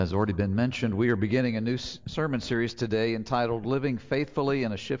As already been mentioned, we are beginning a new sermon series today entitled Living Faithfully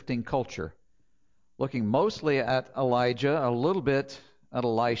in a Shifting Culture, looking mostly at Elijah, a little bit at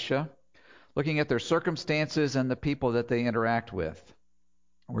Elisha, looking at their circumstances and the people that they interact with.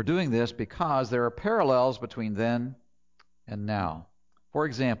 We're doing this because there are parallels between then and now. For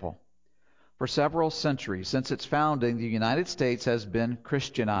example, for several centuries since its founding, the United States has been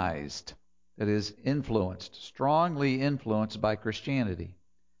Christianized. It is influenced, strongly influenced by Christianity.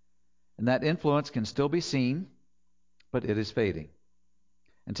 And that influence can still be seen, but it is fading.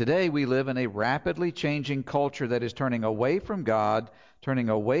 And today we live in a rapidly changing culture that is turning away from God, turning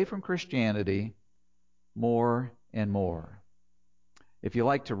away from Christianity more and more. If you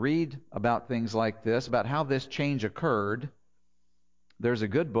like to read about things like this, about how this change occurred, there's a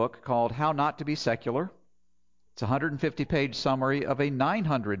good book called How Not to Be Secular. It's a 150-page summary of a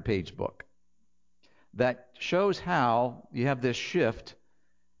 900-page book that shows how you have this shift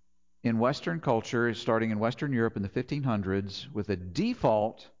in Western culture, starting in Western Europe in the 1500s, with a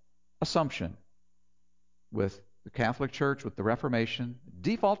default assumption with the Catholic Church, with the Reformation,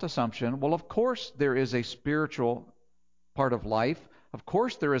 default assumption, well, of course there is a spiritual part of life. Of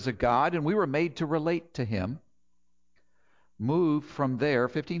course there is a God, and we were made to relate to Him. Moved from there,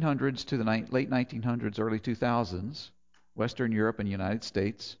 1500s to the late 1900s, early 2000s, Western Europe and United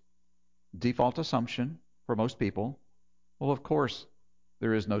States, default assumption for most people, well, of course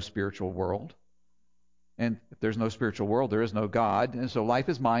there is no spiritual world. And if there's no spiritual world, there is no God. And so life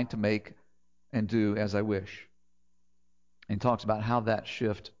is mine to make and do as I wish. And he talks about how that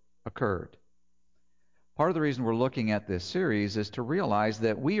shift occurred. Part of the reason we're looking at this series is to realize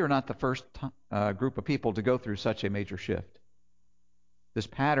that we are not the first group of people to go through such a major shift. This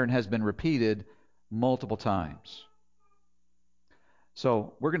pattern has been repeated multiple times.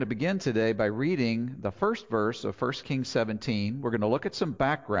 So we're going to begin today by reading the first verse of 1 Kings 17. We're going to look at some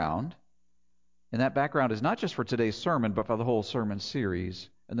background. And that background is not just for today's sermon, but for the whole sermon series.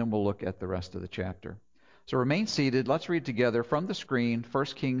 And then we'll look at the rest of the chapter. So remain seated. Let's read together from the screen 1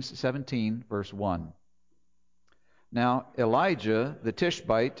 Kings 17, verse 1. Now Elijah the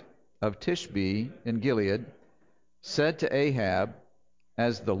Tishbite of Tishbe in Gilead said to Ahab,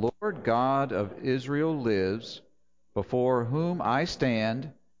 "As the Lord God of Israel lives, before whom I stand,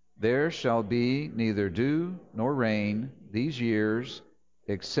 there shall be neither dew nor rain these years,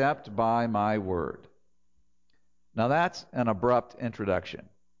 except by my word." Now that's an abrupt introduction.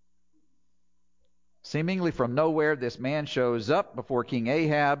 Seemingly from nowhere, this man shows up before King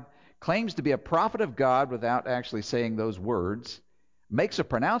Ahab, claims to be a prophet of God without actually saying those words, makes a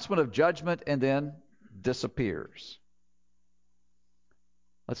pronouncement of judgment, and then disappears.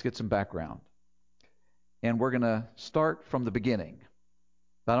 Let's get some background. And we're going to start from the beginning,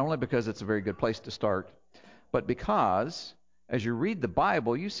 not only because it's a very good place to start, but because as you read the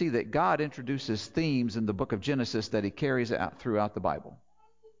Bible, you see that God introduces themes in the book of Genesis that He carries out throughout the Bible.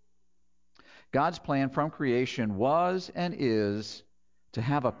 God's plan from creation was and is to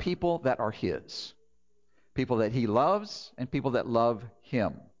have a people that are His, people that He loves and people that love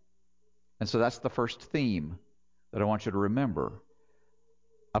Him. And so that's the first theme that I want you to remember,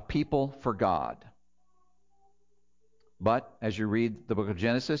 a people for God. But as you read the book of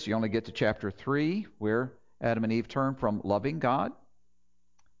Genesis, you only get to chapter 3, where Adam and Eve turn from loving God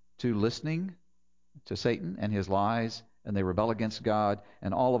to listening to Satan and his lies, and they rebel against God,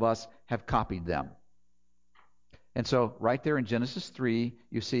 and all of us have copied them. And so right there in Genesis 3,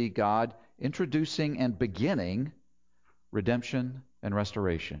 you see God introducing and beginning redemption and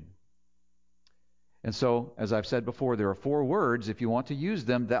restoration. And so, as I've said before, there are 4 words, if you want to use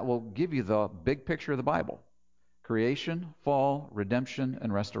them, that will give you the big picture of the Bible. Creation, fall, redemption,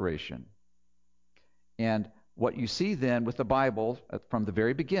 and restoration. And what you see then with the Bible from the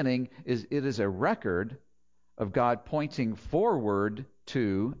very beginning is it is a record of God pointing forward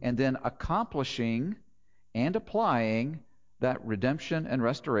to and then accomplishing and applying that redemption and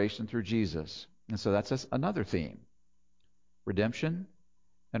restoration through Jesus. And so that's another theme. Redemption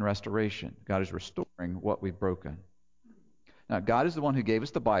and restoration. God is restoring what we've broken. Now, God is the one who gave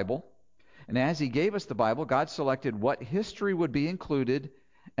us the Bible. And as He gave us the Bible, God selected what history would be included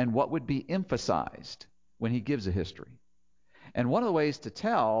and what would be emphasized when He gives a history. And one of the ways to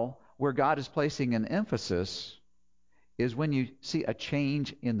tell where God is placing an emphasis is when you see a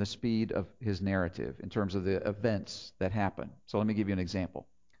change in the speed of His narrative in terms of the events that happen. So let me give you an example.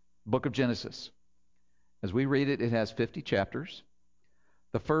 Book of Genesis. As we read it, it has 50 chapters.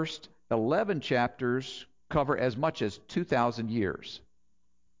 The first 11 chapters cover as much as 2,000 years.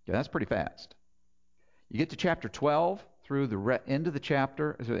 Okay, that's pretty fast. You get to chapter 12 through the end of the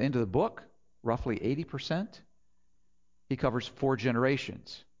chapter, so end of the book, roughly 80%. He covers 4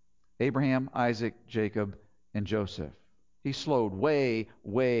 generations. Abraham, Isaac, Jacob, and Joseph. He slowed way,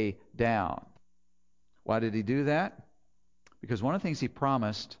 way down. Why did he do that? Because one of the things he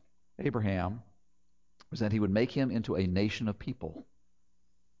promised Abraham was that he would make him into a nation of people.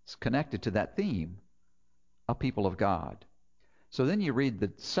 It's connected to that theme, a people of God. So then you read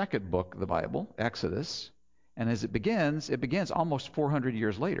the second book of the Bible, Exodus, and as it begins almost 400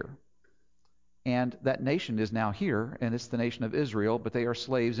 years later. And that nation is now here, and it's the nation of Israel, but they are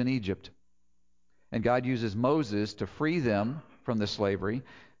slaves in Egypt. And God uses Moses to free them from the slavery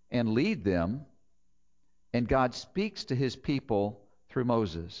and lead them, and God speaks to his people through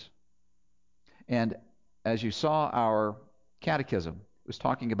Moses. And as you saw, our catechism was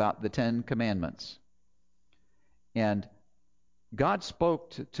talking about the Ten Commandments. And God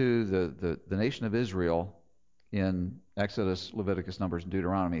spoke to the nation of Israel in Exodus, Leviticus, Numbers, and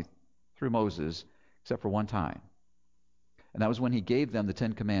Deuteronomy through Moses, except for one time. And that was when he gave them the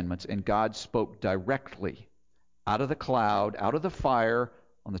Ten Commandments, and God spoke directly out of the cloud, out of the fire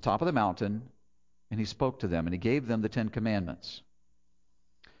on the top of the mountain, and he spoke to them, and he gave them the Ten Commandments.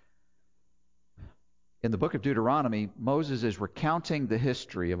 In the book of Deuteronomy, Moses is recounting the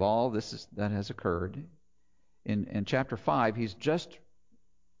history of all this that has occurred. In chapter 5, he's just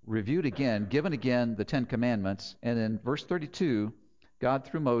reviewed again, given again the Ten Commandments, and in verse 32, God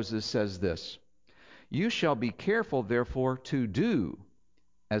through Moses says this, "You shall be careful, therefore, to do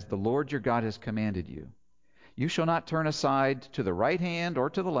as the Lord your God has commanded you. You shall not turn aside to the right hand or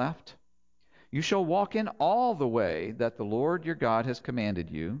to the left. You shall walk in all the way that the Lord your God has commanded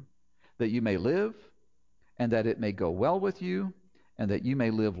you, that you may live, and that it may go well with you, and that you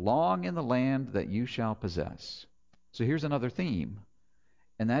may live long in the land that you shall possess." So here's another theme,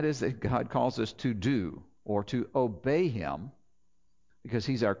 and that is that God calls us to do, or to obey him, because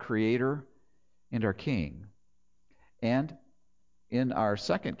he's our creator and our king. And in our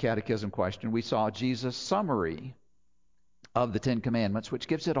second catechism question, we saw Jesus' summary of the Ten Commandments, which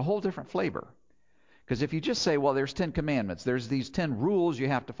gives it a whole different flavor. Because if you just say, well, there's 10 commandments, there's these 10 rules you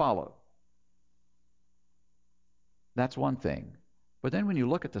have to follow, that's one thing. But then when you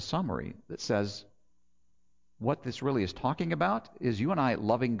look at the summary that says what this really is talking about is you and I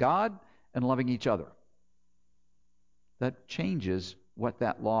loving God and loving each other. That changes what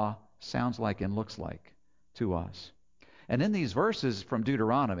that law sounds like and looks like to us. And in these verses from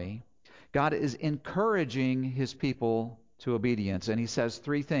Deuteronomy, God is encouraging his people to obedience. And he says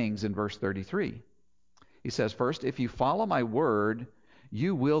three things in verse 33. He says, first, if you follow my word,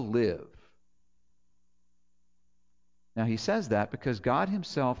 you will live. Now he says that because God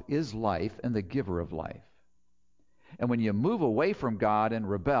himself is life and the giver of life. And when you move away from God and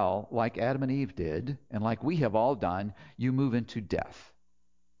rebel, like Adam and Eve did, and like we have all done, you move into death.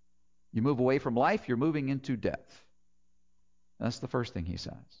 You move away from life, you're moving into death. That's the first thing he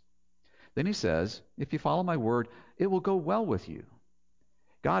says. Then he says, if you follow my word, it will go well with you.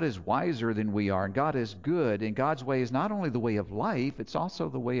 God is wiser than we are, and God is good, and God's way is not only the way of life, it's also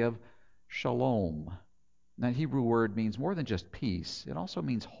the way of shalom. That Hebrew word means more than just peace. It also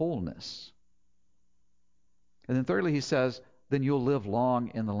means wholeness. And then thirdly, he says, then you'll live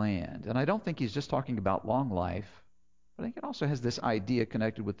long in the land. And I don't think he's just talking about long life, but I think it also has this idea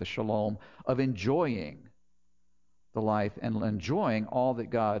connected with the shalom of enjoying the life and enjoying all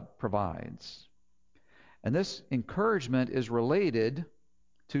that God provides. And this encouragement is related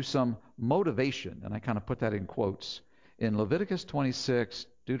to some motivation, and I kind of put that in quotes, in Leviticus 26,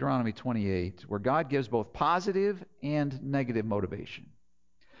 Deuteronomy 28, where God gives both positive and negative motivation.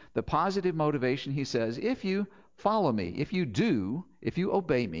 The positive motivation, he says, if you follow me, if you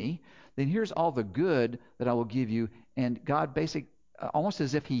obey me, then here's all the good that I will give you. And God almost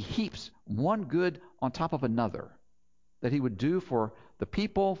as if he heaps one good on top of another that he would do for the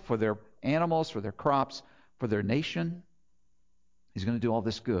people, for their animals, for their crops, for their nation. He's going to do all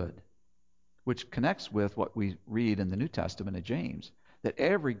this good, which connects with what we read in the New Testament in James, that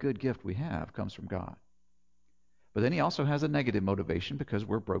every good gift we have comes from God. But then he also has a negative motivation because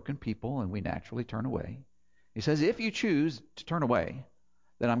we're broken people and we naturally turn away. He says, if you choose to turn away,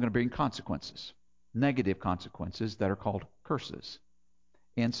 then I'm going to bring consequences, negative consequences that are called curses.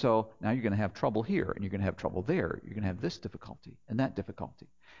 And so now you're going to have trouble here, and you're going to have trouble there. You're going to have this difficulty and that difficulty.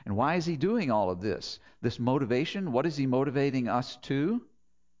 And why is he doing all of this? This motivation, what is he motivating us to?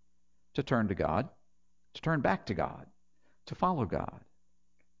 To turn to God, to turn back to God, to follow God,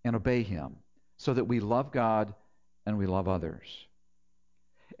 and obey him, so that we love God and we love others.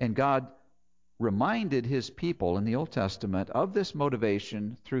 And God reminded his people in the Old Testament of this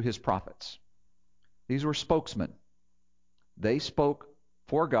motivation through his prophets. These were spokesmen. They spoke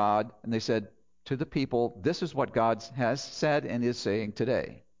for God, and they said to the people, this is what God has said and is saying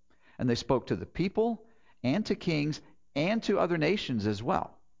today. And they spoke to the people and to kings and to other nations as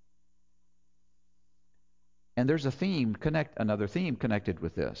well. And there's another theme connected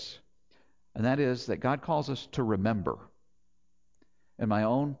with this. And that is that God calls us to remember. In my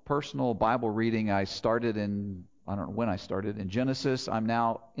own personal Bible reading, I don't know when I started, in Genesis. I'm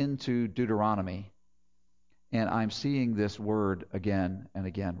now into Deuteronomy. And I'm seeing this word again and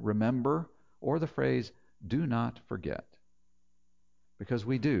again. Remember, or the phrase, do not forget. Because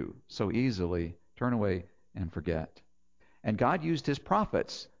we do so easily turn away and forget. And God used his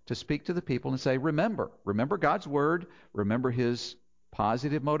prophets to speak to the people and say, remember. Remember God's word. Remember his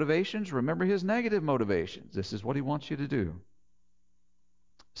positive motivations. Remember his negative motivations. This is what he wants you to do.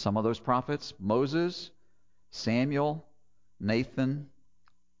 Some of those prophets, Moses, Samuel, Nathan,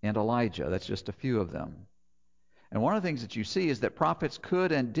 and Elijah. That's just a few of them. And one of the things that you see is that prophets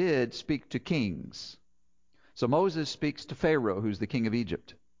could and did speak to kings. So Moses speaks to Pharaoh, who's the king of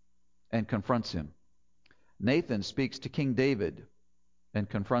Egypt, and confronts him. Nathan speaks to King David and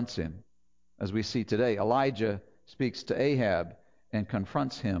confronts him, as we see today. Elijah speaks to Ahab and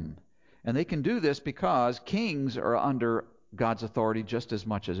confronts him. And they can do this because kings are under God's authority just as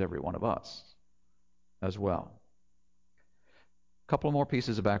much as every one of us as well. A couple more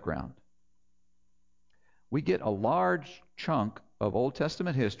pieces of background. We get a large chunk of Old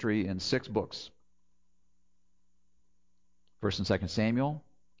Testament history in 6 books. 1st and 2nd Samuel,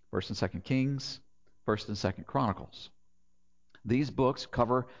 1st and 2nd Kings, 1st and 2nd Chronicles. These books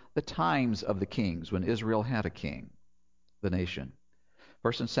cover the times of the kings when Israel had a king, the nation.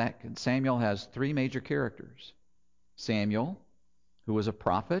 1st and 2nd Samuel has 3 major characters. Samuel, who was a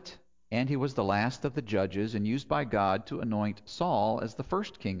prophet, and he was the last of the judges and used by God to anoint Saul as the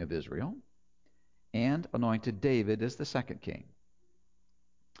first king of Israel, and anointed David as the second king.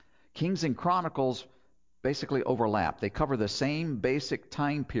 Kings and Chronicles basically overlap. They cover the same basic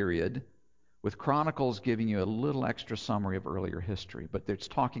time period, with Chronicles giving you a little extra summary of earlier history, but it's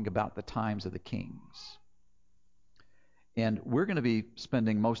talking about the times of the kings. And we're going to be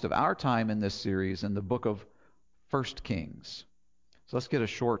spending most of our time in this series in the book of 1st Kings. So let's get a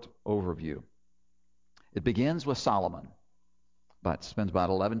short overview. It begins with Solomon, but spends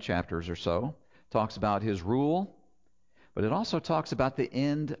about 11 chapters or so. Talks about his rule, but it also talks about the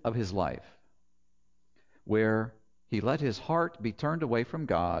end of his life, where he let his heart be turned away from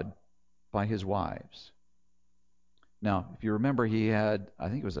God by his wives. Now, if you remember, he had, I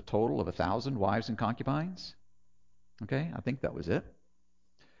think it was a total of 1,000 wives and concubines. Okay, I think that was it.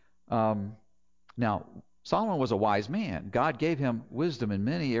 Now, Solomon was a wise man. God gave him wisdom in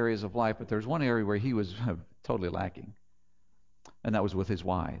many areas of life, but there's one area where he was totally lacking, and that was with his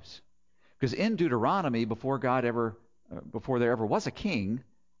wives. Because in Deuteronomy, before there ever was a king,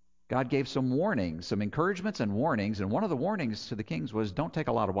 God gave some warnings, some encouragements and warnings, and one of the warnings to the kings was, don't take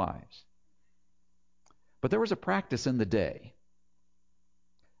a lot of wives. But there was a practice in the day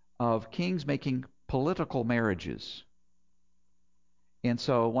of kings making political marriages. And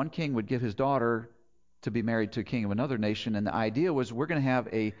so one king would give his daughter to be married to a king of another nation, and the idea was, we're going to have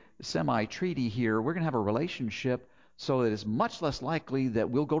a semi-treaty here. We're going to have a relationship so that it's much less likely that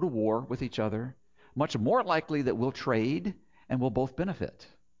we'll go to war with each other, much more likely that we'll trade, and we'll both benefit.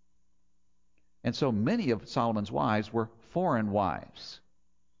 And so many of Solomon's wives were foreign wives.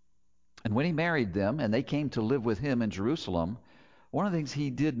 And when he married them and they came to live with him in Jerusalem, one of the things he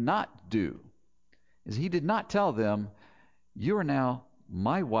did not do is he did not tell them, you are now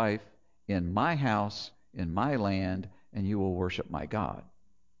my wife in my house, in my land, and you will worship my God.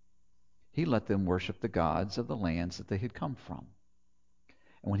 He let them worship the gods of the lands that they had come from.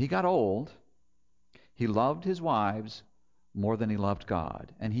 And when he got old, he loved his wives more than he loved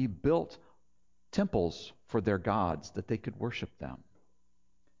God. And he built temples for their gods that they could worship them.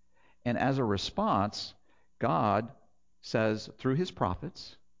 And as a response, God says through his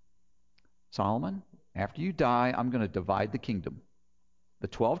prophets, Solomon, after you die, I'm going to divide the kingdom. The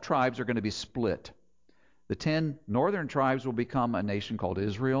 12 tribes are going to be split. The 10 northern tribes will become a nation called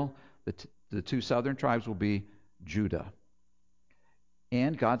Israel. The 2 southern tribes will be Judah.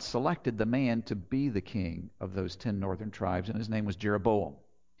 And God selected the man to be the king of those 10 northern tribes, and his name was Jeroboam.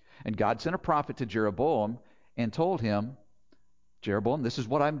 And God sent a prophet to Jeroboam and told him, Jeroboam, this is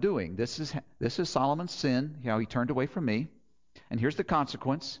what I'm doing. This is Solomon's sin, how he turned away from me. And here's the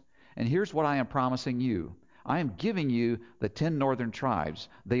consequence. And here's what I am promising you. I am giving you the 10 northern tribes.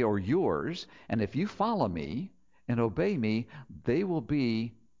 They are yours. And if you follow me and obey me, they will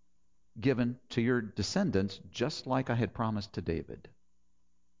be given to your descendants just like I had promised to David.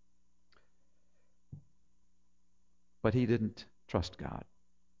 But he didn't trust God.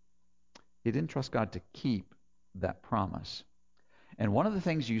 He didn't trust God to keep that promise. And one of the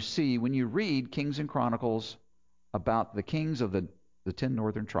things you see when you read Kings and Chronicles about the kings of the 10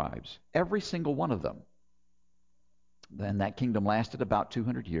 northern tribes, every single one of them, then that kingdom lasted about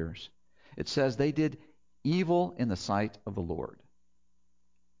 200 years. It says they did evil in the sight of the Lord.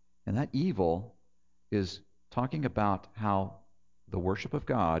 And that evil is talking about how the worship of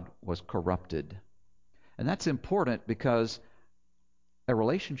God was corrupted. And that's important because a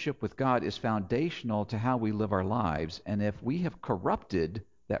relationship with God is foundational to how we live our lives. And if we have corrupted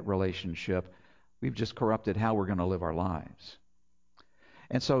that relationship, we've just corrupted how we're going to live our lives.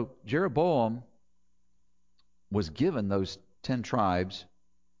 And so Jeroboam was given those 10 tribes,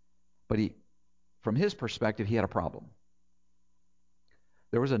 but from his perspective, he had a problem.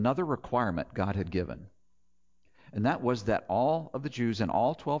 There was another requirement God had given, and that was that all of the Jews in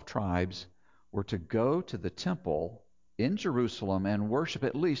all 12 tribes were to go to the temple in Jerusalem and worship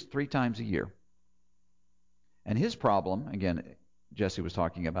at least 3 times a year. And his problem, again, Jesse was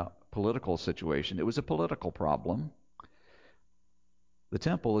talking about political situation. It was a political problem. The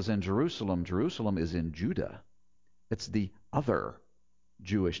temple is in Jerusalem. Jerusalem is in Judah. It's the other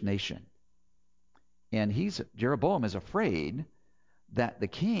Jewish nation. And Jeroboam is afraid that the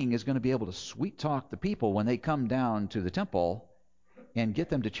king is going to be able to sweet talk the people when they come down to the temple and get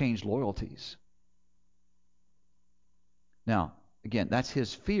them to change loyalties. Now, again, that's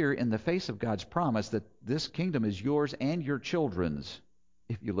his fear in the face of God's promise that this kingdom is yours and your children's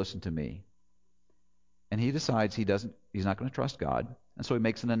if you listen to me. And he decides he's not going to trust God, and so he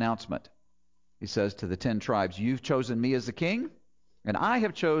makes an announcement. He says to the 10 tribes, "You've chosen me as the king, and I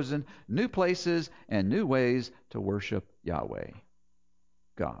have chosen new places and new ways to worship Yahweh,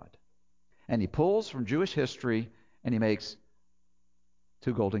 God." And he pulls from Jewish history and he makes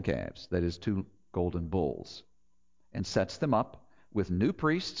 2 golden calves, that is 2 golden bulls, and sets them up with new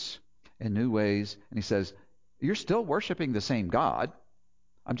priests and new ways. And he says, "You're still worshiping the same God.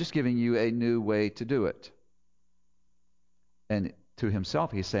 I'm just giving you a new way to do it." And to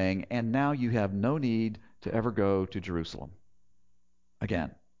himself, he's saying, "And now you have no need to ever go to Jerusalem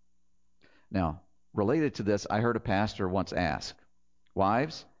again." Now, related to this, I heard a pastor once ask,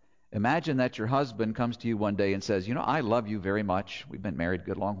 "Wives, imagine that your husband comes to you one day and says, 'I love you very much. We've been married a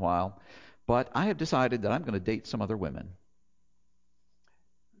good long while, but I have decided that I'm going to date some other women.'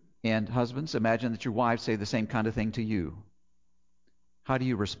 And husbands, imagine that your wives say the same kind of thing to you. How do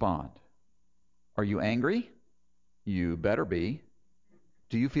you respond? Are you angry? You better be.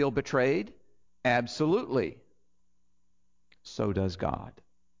 Do you feel betrayed? Absolutely. So does God.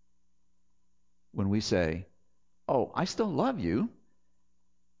 When we say, 'Oh, I still love you,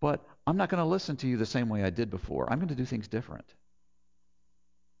 but I'm not going to listen to you the same way I did before. I'm going to do things different.'"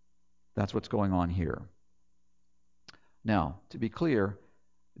 That's what's going on here. Now, to be clear,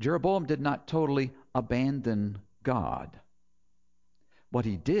 Jeroboam did not totally abandon God. What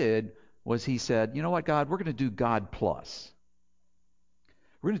he did was he said, "You know what, God? We're going to do God plus.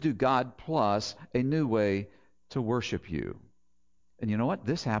 We're going to do God plus a new way to worship you." And you know what?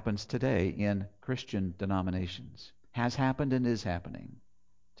 This happens today in Christian denominations. Has happened and is happening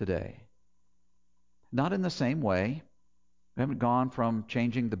today. Not in the same way. We haven't gone from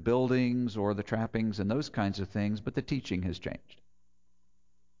changing the buildings or the trappings and those kinds of things, but the teaching has changed.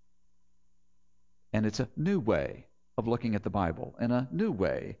 And it's a new way of looking at the Bible and a new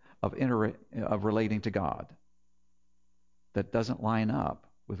way of relating to God that doesn't line up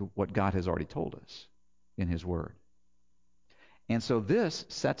with what God has already told us in His Word. And so this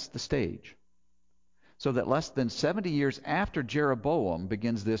sets the stage so that less than 70 years after Jeroboam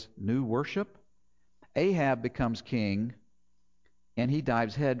begins this new worship, Ahab becomes king, and he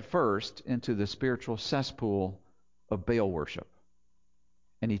dives head first into the spiritual cesspool of Baal worship.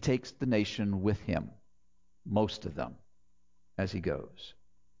 And he takes the nation with him, most of them, as he goes.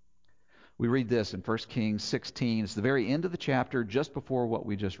 We read this in 1 Kings 16. It's the very end of the chapter, just before what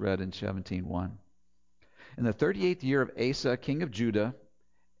we just read in 17:1. In the 38th year of Asa, king of Judah,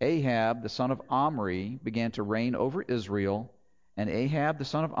 Ahab, the son of Omri, began to reign over Israel, and Ahab, the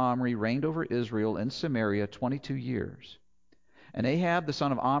son of Omri, reigned over Israel in Samaria 22 years. And Ahab, the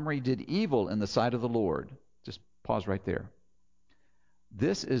son of Omri, did evil in the sight of the Lord. Just pause right there.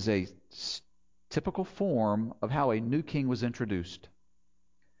 This is a typical form of how a new king was introduced.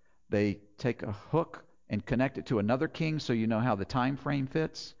 They take a hook and connect it to another king so you know how the time frame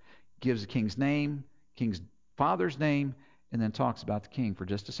fits, gives the king's name, king's father's name, and then talks about the king for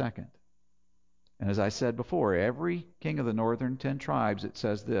just a second. And as I said before, every king of the northern 10 tribes, it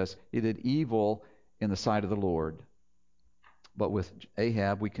says this: he did evil in the sight of the Lord. But with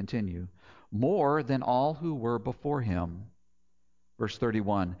Ahab, we continue. More than all who were before him. Verse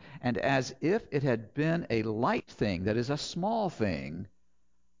 31, and as if it had been a light thing, that is a small thing,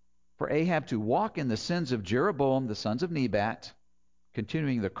 for Ahab to walk in the sins of Jeroboam, the sons of Nebat,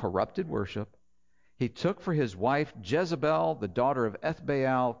 continuing the corrupted worship, he took for his wife Jezebel, the daughter of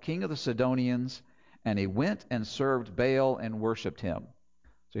Ethbaal, king of the Sidonians, and he went and served Baal and worshipped him.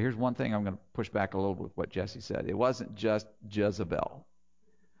 So here's one thing I'm going to push back a little with what Jesse said. It wasn't just Jezebel.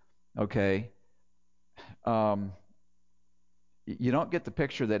 Okay? You don't get the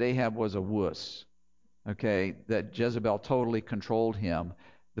picture that Ahab was a wuss. Okay? That Jezebel totally controlled him.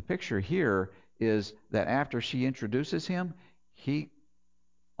 The picture here is that after she introduces him, he,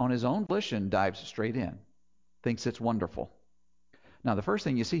 on his own volition, dives straight in. Thinks it's wonderful. Now, the first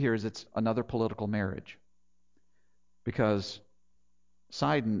thing you see here is it's another political marriage. Because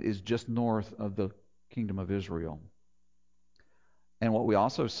Sidon is just north of the kingdom of Israel. And what we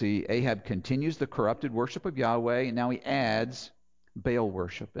also see, Ahab continues the corrupted worship of Yahweh, and now he adds Baal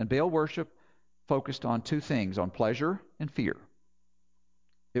worship. And Baal worship focused on two things, on pleasure and fear.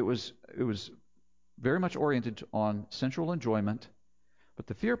 It was very much oriented on sensual enjoyment, but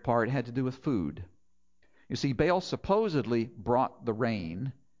the fear part had to do with food. You see, Baal supposedly brought the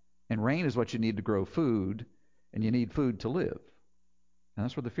rain, and rain is what you need to grow food, and you need food to live. And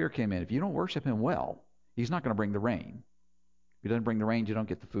that's where the fear came in. If you don't worship him well, he's not going to bring the rain. If he doesn't bring the rain, you don't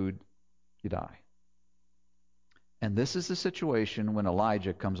get the food, you die. And this is the situation when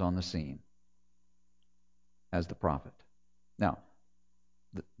Elijah comes on the scene as the prophet. Now,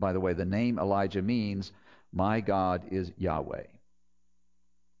 by the way, the name Elijah means, my God is Yahweh.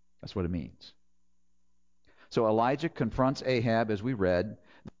 That's what it means. So Elijah confronts Ahab, as we read,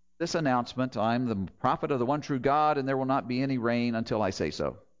 this announcement, I'm the prophet of the one true God, and there will not be any rain until I say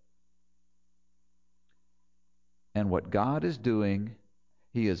so. And what God is doing,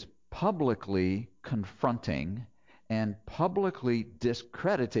 he is publicly confronting and publicly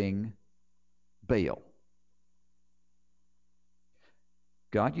discrediting Baal.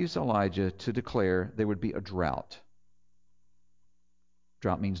 God used Elijah to declare there would be a drought.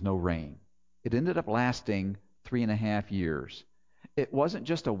 Drought means no rain. It ended up lasting 3.5 years. It wasn't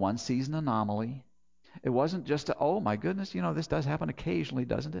just a one-season anomaly. It wasn't just a, oh my goodness, this does happen occasionally,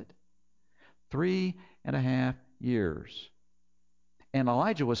 doesn't it? 3.5 years. And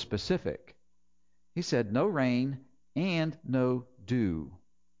Elijah was specific. He said no rain and no dew.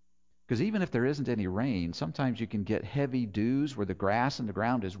 Because even if there isn't any rain, sometimes you can get heavy dews where the grass and the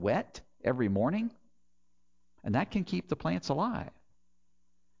ground is wet every morning. And that can keep the plants alive.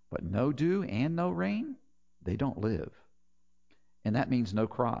 But no dew and no rain, they don't live. And that means no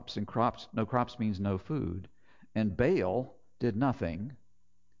crops. And no crops means no food. And Baal did nothing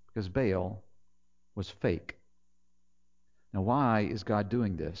because Baal was fake. Now, why is God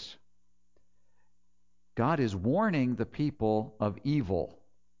doing this? God is warning the people of evil.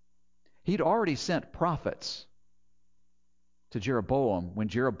 He'd already sent prophets to Jeroboam when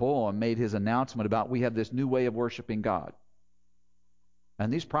Jeroboam made his announcement about we have this new way of worshiping God.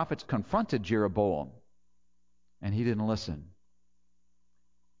 And these prophets confronted Jeroboam, and he didn't listen.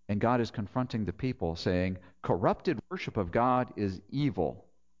 And God is confronting the people, saying, corrupted worship of God is evil.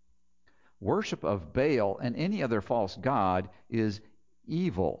 Worship of Baal and any other false god is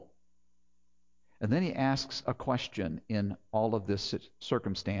evil. And then he asks a question in all of this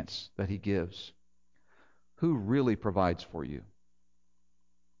circumstance that he gives. Who really provides for you?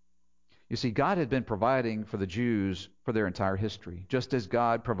 You see, God had been providing for the Jews for their entire history, just as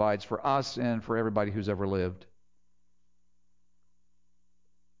God provides for us and for everybody who's ever lived.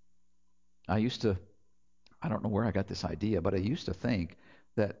 I don't know where I got this idea, but I used to think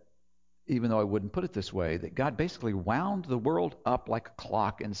that, even though I wouldn't put it this way, that God basically wound the world up like a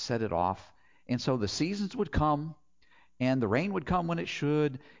clock and set it off. And so the seasons would come, and the rain would come when it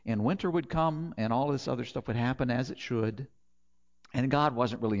should, and winter would come, and all this other stuff would happen as it should. And God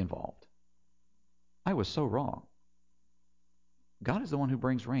wasn't really involved. I was so wrong. God is the one who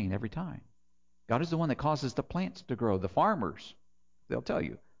brings rain every time. God is the one that causes the plants to grow. The farmers, they'll tell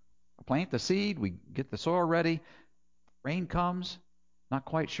you, plant the seed, we get the soil ready, rain comes. Not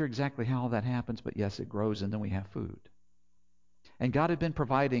quite sure exactly how that happens, but yes, it grows, and then we have food. And God had been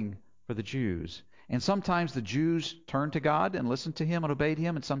providing for the Jews. And sometimes the Jews turned to God and listened to him and obeyed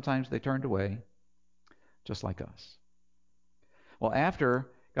him, and sometimes they turned away, just like us. Well, after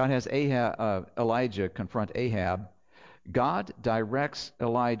God has Elijah confront Ahab, God directs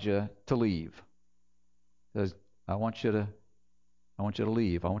Elijah to leave. He says, I want you to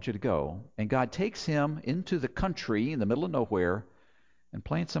leave. I want you to go. And God takes him into the country in the middle of nowhere and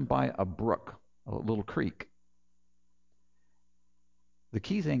plants him by a brook, a little creek.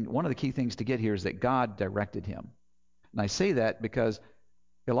 One of the key things to get here is that God directed him. And I say that because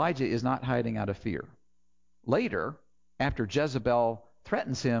Elijah is not hiding out of fear. Later, after Jezebel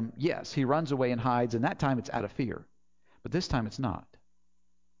threatens him, yes, he runs away and hides, and that time it's out of fear. But this time it's not.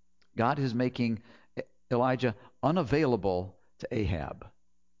 God is making Elijah unavailable to Ahab.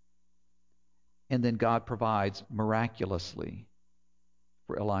 And then God provides miraculously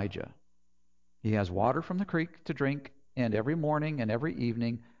for Elijah. He has water from the creek to drink, and every morning and every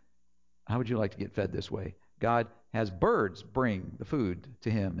evening, how would you like to get fed this way? God has birds bring the food to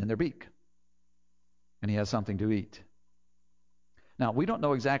him in their beak, and he has something to eat. Now, we don't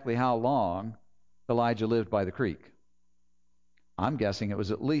know exactly how long Elijah lived by the creek. I'm guessing it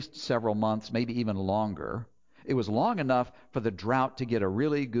was at least several months, maybe even longer. It was long enough for the drought to get a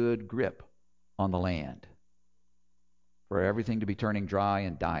really good grip on the land, for everything to be turning dry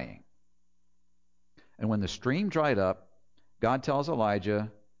and dying. And when the stream dried up, God tells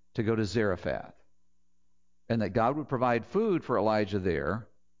Elijah to go to Zarephath, and that God would provide food for Elijah there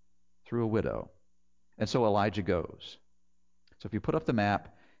through a widow. And so Elijah goes. So if you put up the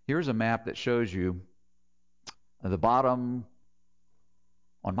map, here's a map that shows you the bottom.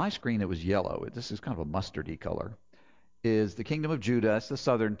 On my screen, it was yellow. This is kind of a mustardy color. Is the kingdom of Judah. That's the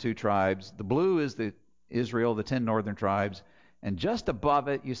southern two tribes. The blue is the Israel, the 10 northern tribes. And just above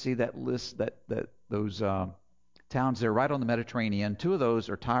it, you see that list, those towns there right on the Mediterranean. Two of those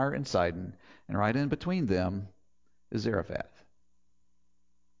are Tyre and Sidon. And right in between them is Zarephath.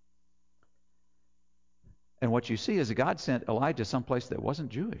 And what you see is that God sent Elijah someplace that wasn't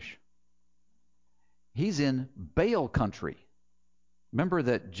Jewish. He's in Baal country. Remember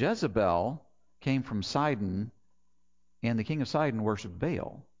that Jezebel came from Sidon, and the king of Sidon worshipped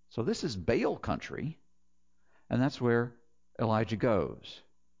Baal. So this is Baal country, and that's where Elijah goes.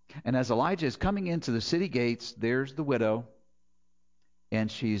 And as Elijah is coming into the city gates, there's the widow, and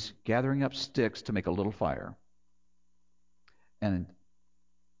she's gathering up sticks to make a little fire. And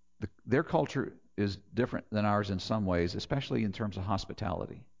their culture is different than ours in some ways, especially in terms of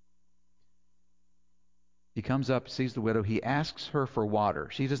hospitality. He comes up, sees the widow. He asks her for water.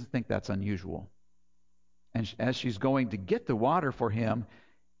 She doesn't think that's unusual. And as she's going to get the water for him,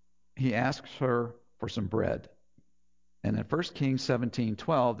 he asks her for some bread. And in 1 Kings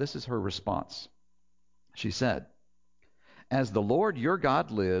 17:12, this is her response. She said, "As the Lord your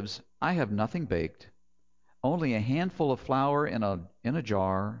God lives, I have nothing baked, only a handful of flour in a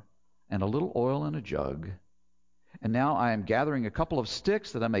jar and a little oil in a jug. And now I am gathering a couple of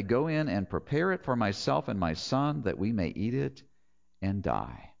sticks that I may go in and prepare it for myself and my son, that we may eat it and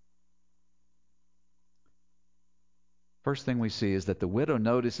die." First thing we see is that the widow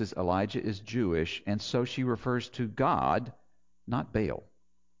notices Elijah is Jewish, and so she refers to God, not Baal,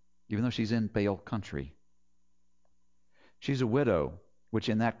 even though she's in Baal country. She's a widow, which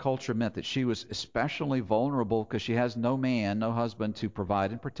in that culture meant that she was especially vulnerable because she has no man, no husband to provide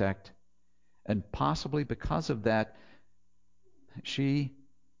and protect. And possibly because of that, she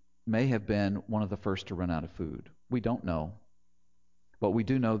may have been one of the first to run out of food. We don't know. But we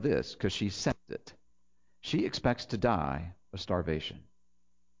do know this because she said it. She expects to die of starvation.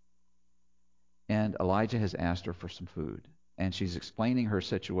 And Elijah has asked her for some food. And she's explaining her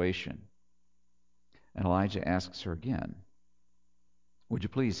situation. And Elijah asks her again, "Would you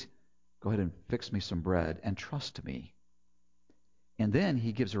please go ahead and fix me some bread and trust me?" And then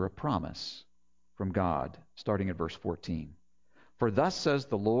he gives her a promise from God, starting at verse 14. "For thus says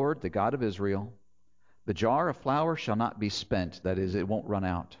the Lord, the God of Israel, the jar of flour shall not be spent," that is, it won't run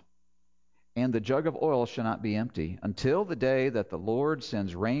out, "and the jug of oil shall not be empty, until the day that the Lord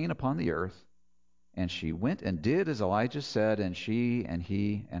sends rain upon the earth." And she went and did as Elijah said, and she and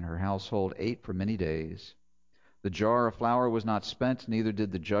he and her household ate for many days. The jar of flour was not spent, neither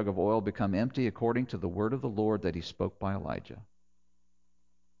did the jug of oil become empty, according to the word of the Lord that he spoke by Elijah.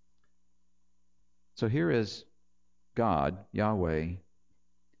 So here is God, Yahweh,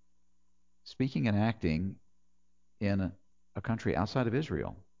 speaking and acting in a country outside of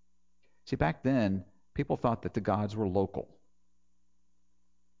Israel. See, back then, people thought that the gods were local.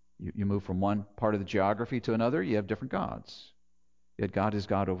 You move from one part of the geography to another, you have different gods. Yet God is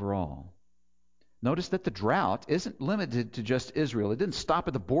God over all. Notice that the drought isn't limited to just Israel. It didn't stop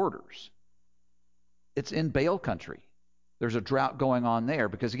at the borders. It's in Baal country. There's a drought going on there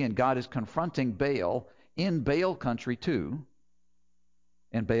because, again, God is confronting Baal in Baal country too.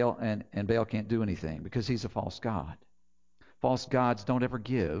 And Baal can't do anything because he's a false god. False gods don't ever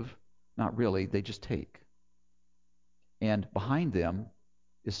give. Not really. They just take. And behind them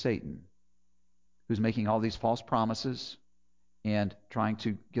is Satan, who's making all these false promises and trying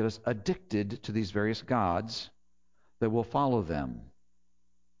to get us addicted to these various gods that will follow them.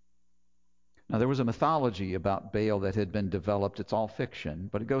 Now, there was a mythology about Baal that had been developed. It's all fiction,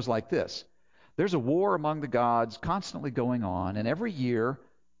 but it goes like this. There's a war among the gods constantly going on, and every year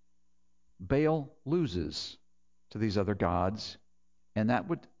Baal loses to these other gods, and that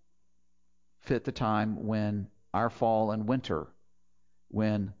would fit the time when our fall and winter,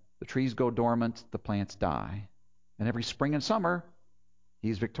 when the trees go dormant, the plants die. And every spring and summer,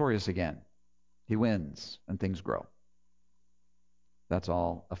 he's victorious again. He wins, and things grow. That's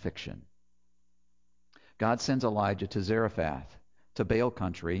all a fiction. God sends Elijah to Zarephath, to Baal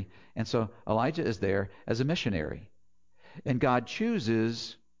country, and so Elijah is there as a missionary. And God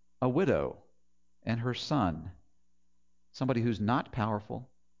chooses a widow and her son, somebody who's not powerful,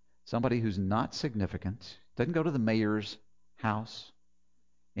 somebody who's not significant, doesn't go to the mayor's house,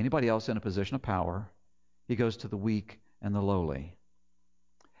 anybody else in a position of power. He goes to the weak and the lowly.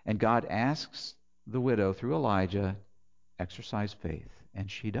 And God asks the widow through Elijah, exercise faith. And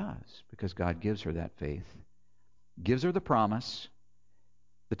she does, because God gives her that faith. Gives her the promise.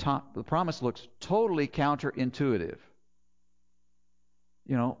 The promise looks totally counterintuitive.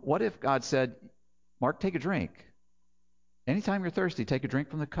 You know, what if God said, Mark, take a drink. Anytime you're thirsty, take a drink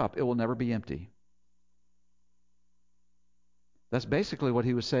from the cup. It will never be empty. That's basically what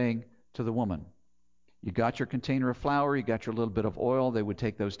he was saying to the woman. You got your container of flour, you got your little bit of oil. They would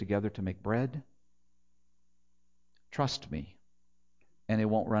take those together to make bread. Trust me. And it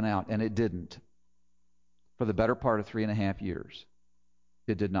won't run out. And it didn't. For the better part of 3.5 years,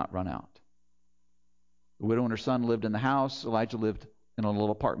 it did not run out. The widow and her son lived in the house. Elijah lived in a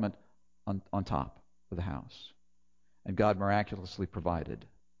little apartment on top of the house. And God miraculously provided.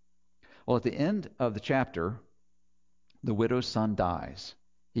 Well, at the end of the chapter, the widow's son dies.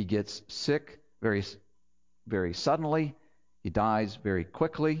 He gets sick very, very suddenly. He dies very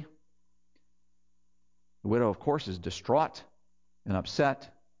quickly. The widow, of course, is distraught and upset.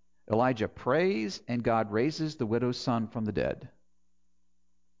 Elijah prays, and God raises the widow's son from the dead.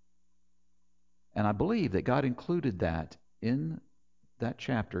 And I believe that God included that in that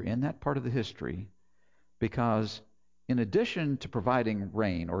chapter, in that part of the history, because in addition to providing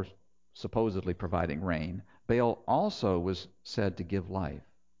rain, or supposedly providing rain, Baal also was said to give life.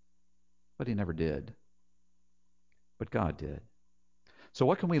 But he never did. But God did. So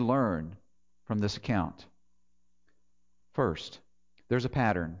what can we learn from this account? First, there's a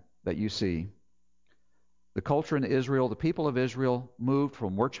pattern that you see. The culture in Israel, the people of Israel, moved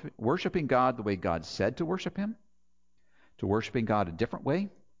from worshiping God the way God said to worship Him, to worshiping God a different way,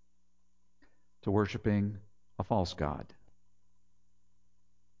 to worshiping a false god.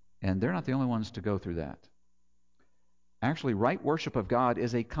 And they're not the only ones to go through that. Actually, right worship of God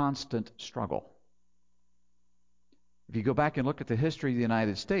is a constant struggle. If you go back and look at the history of the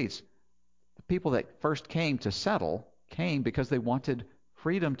United States, the people that first came to settle came because they wanted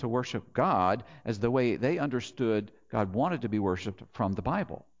freedom to worship God as the way they understood God wanted to be worshiped from the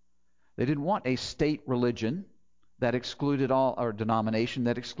Bible. They didn't want a state religion that excluded all, or denomination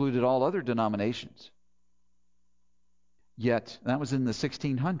that excluded all other denominations. Yet, that was in the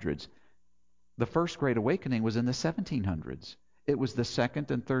 1600s. The First Great Awakening was in the 1700s. It was the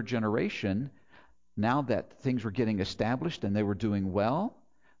second and third generation. Now that things were getting established and they were doing well,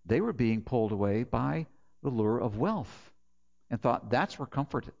 they were being pulled away by the lure of wealth and thought that's where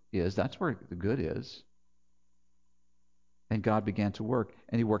comfort is, that's where the good is. And God began to work.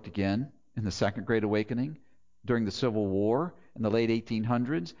 And He worked again in the Second Great Awakening, during the Civil War, in the late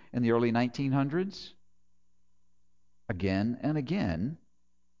 1800s, in the early 1900s. Again and again.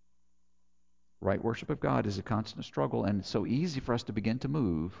 Right worship of God is a constant struggle, and it's so easy for us to begin to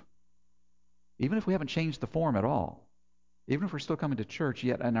move, even if we haven't changed the form at all. Even if we're still coming to church,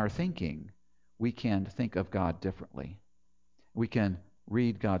 yet in our thinking, we can think of God differently. We can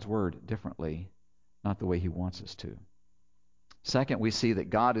read God's Word differently, not the way He wants us to. Second, we see that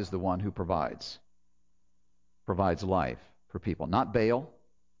God is the one who provides life for people. Not Baal,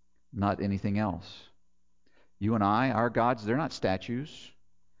 not anything else. You and I, our gods, they're not statues.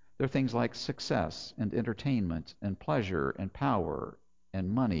 They're things like success and entertainment and pleasure and power and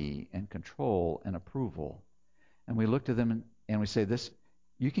money and control and approval. And we look to them and we say, "This,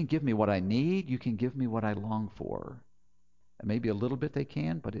 you can give me what I need, you can give me what I long for." And maybe a little bit they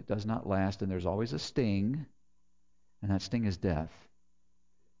can, but it does not last, and there's always a sting, and that sting is death,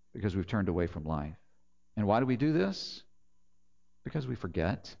 because we've turned away from life. And why do we do this? Because we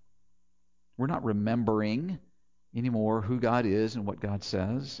forget. We're not remembering anymore who God is and what God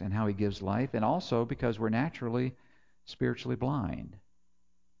says and how He gives life, and also because we're naturally spiritually blind.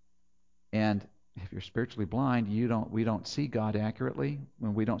 And if you're spiritually blind, we don't see God accurately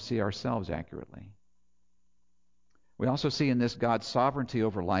when we don't see ourselves accurately. We also see in this God's sovereignty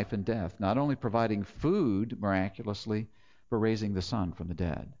over life and death, not only providing food miraculously, but raising the son from the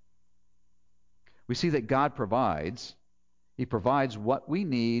dead. We see that God provides. He provides what we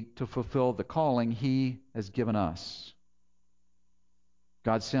need to fulfill the calling He has given us.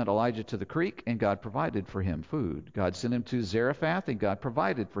 God sent Elijah to the creek, and God provided for him food. God sent him to Zarephath, and God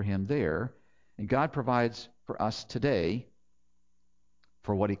provided for him there. And God provides for us today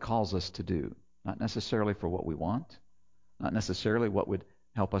for what He calls us to do. Not necessarily for what we want, not necessarily what would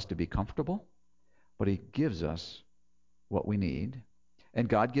help us to be comfortable, but He gives us what we need. And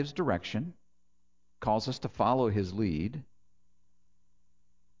God gives direction, calls us to follow His lead.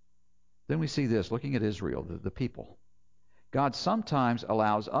 Then we see this, looking at Israel, the people. God sometimes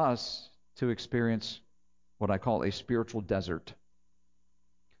allows us to experience what I call a spiritual desert.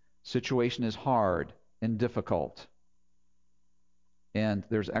 Situation is hard and difficult, and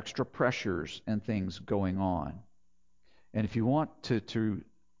there's extra pressures and things going on. And if you want to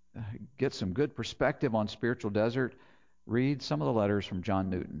get some good perspective on spiritual desert, read some of the letters from John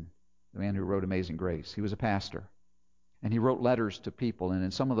Newton, the man who wrote Amazing Grace. He was a pastor, and he wrote letters to people, and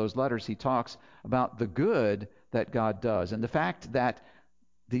in some of those letters he talks about the good that God does, and the fact that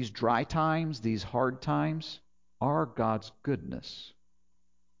these dry times, these hard times, are God's goodness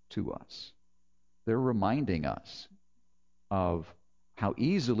to us. They're reminding us of how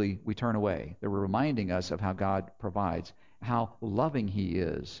easily we turn away. They're reminding us of how God provides, how loving He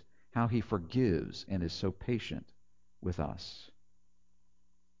is, how He forgives and is so patient with us.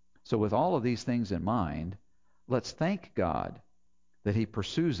 So with all of these things in mind, let's thank God that He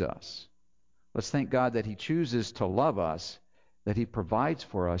pursues us. Let's thank God that He chooses to love us, that He provides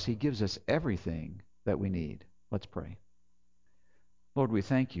for us. He gives us everything that we need. Let's pray. Lord, we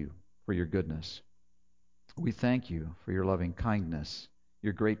thank You for Your goodness. We thank You for Your loving kindness,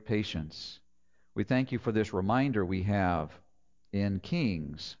 Your great patience. We thank You for this reminder we have in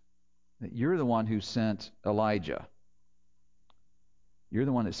Kings that You're the one who sent Elijah. You're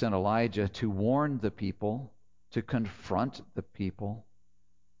the one that sent Elijah to warn the people, to confront the people,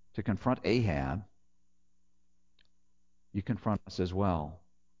 to confront Ahab. You confront us as well.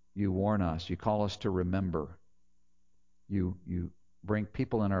 You warn us. You call us to remember. You bring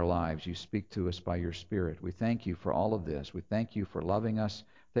people in our lives. You speak to us by Your Spirit. We thank You for all of this. We thank You for loving us.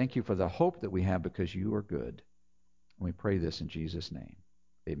 Thank You for the hope that we have because You are good. And we pray this in Jesus' name.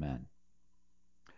 Amen.